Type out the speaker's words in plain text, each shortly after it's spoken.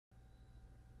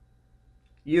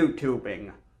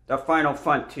YouTubing, the final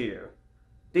frontier.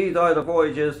 These are the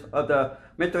voyages of the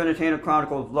Mr. Entertainer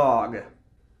Chronicles vlog.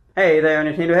 Hey there,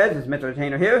 Entertainerheads, it's Mr.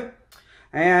 Entertainer here.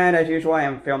 And as usual, I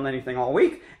haven't filmed anything all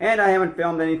week, and I haven't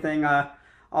filmed anything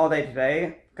all day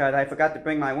today, because I forgot to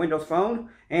bring my Windows phone,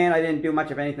 and I didn't do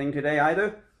much of anything today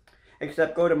either,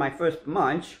 except go to my first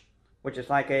Munch, which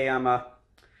is like a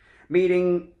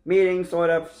meeting sort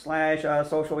of slash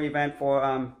social event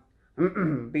for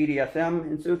BDSM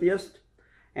enthusiasts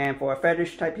and for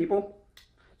fetish type people.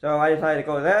 So I decided to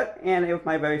go to that, and it was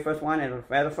my very first one, and it was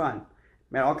rather fun.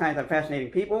 Met all kinds of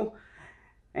fascinating people,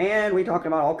 and we talked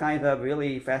about all kinds of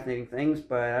really fascinating things,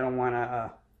 but I don't want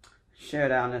to share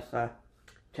that on this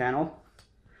channel,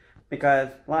 because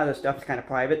a lot of this stuff is kind of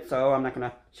private, so I'm not going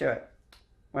to share it.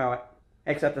 Well,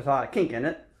 except there's a lot of kink in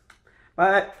it.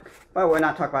 But we're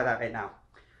not talking about that right now.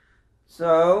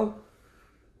 So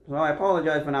I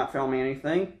apologize for not filming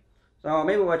anything. So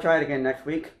maybe we'll try it again next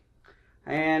week.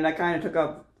 And I kind of took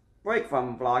a break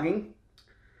from vlogging.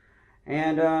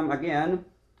 And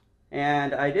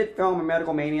and I did film a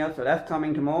Medical Mania, so that's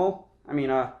coming tomorrow. I mean,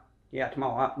 yeah,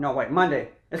 tomorrow. No, wait, Monday.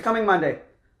 It's coming Monday.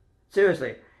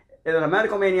 Seriously. There's a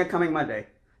Medical Mania coming Monday.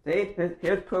 See?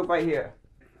 Here's proof right here.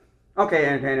 Okay,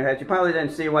 Entertainerheads, you probably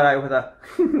didn't see what I was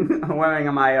wearing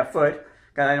on my foot,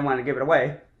 because I didn't want to give it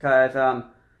away, because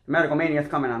Medical Mania is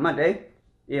coming on Monday,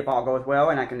 if all goes well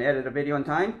and I can edit a video in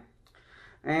time.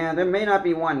 And there may not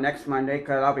be one next Monday,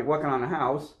 because I'll be working on the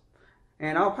house,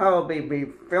 and I'll probably be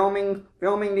filming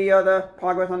the other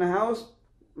progress on the house.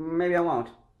 Maybe I won't.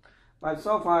 But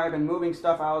so far I've been moving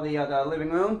stuff out of the living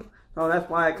room, so that's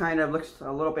why it kind of looks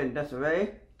a little bit in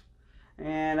disarray.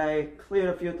 And I cleared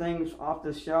a few things off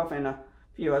this shelf and a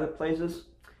few other places.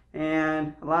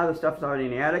 And a lot of the stuff is already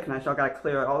in the attic, and I still got to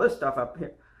clear all this stuff up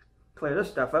here. Clear this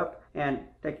stuff up and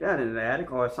take that into the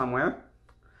attic or somewhere.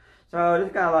 So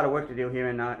just got a lot of work to do here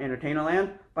in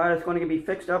Entertainerland, but it's going to be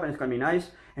fixed up and it's going to be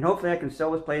nice. And hopefully I can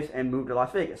sell this place and move to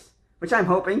Las Vegas, which I'm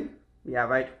hoping. Yeah,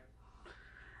 right.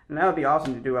 And that would be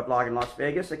awesome to do a vlog in Las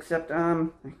Vegas, except I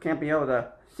can't be able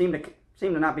to, seem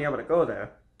to not be able to go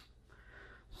there.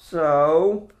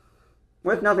 So,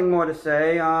 with nothing more to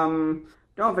say,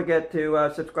 don't forget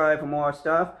to subscribe for more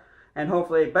stuff, and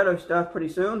hopefully better stuff pretty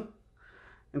soon,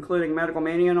 including Medical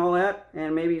Mania and all that,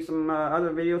 and maybe some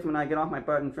other videos when I get off my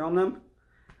butt and film them.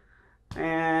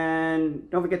 And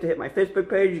don't forget to hit my Facebook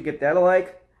page, you get that a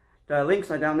like. The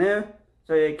links are down there,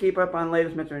 so you keep up on the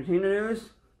latest Mr. Entertainer news.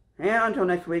 And until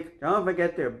next week, don't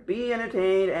forget to be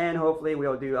entertained, and hopefully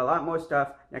we'll do a lot more stuff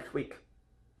next week.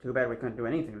 Too bad we couldn't do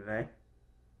anything today.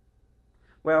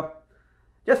 Well,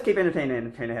 just keep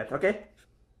entertaining, Entertainerheads, okay?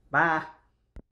 Bye.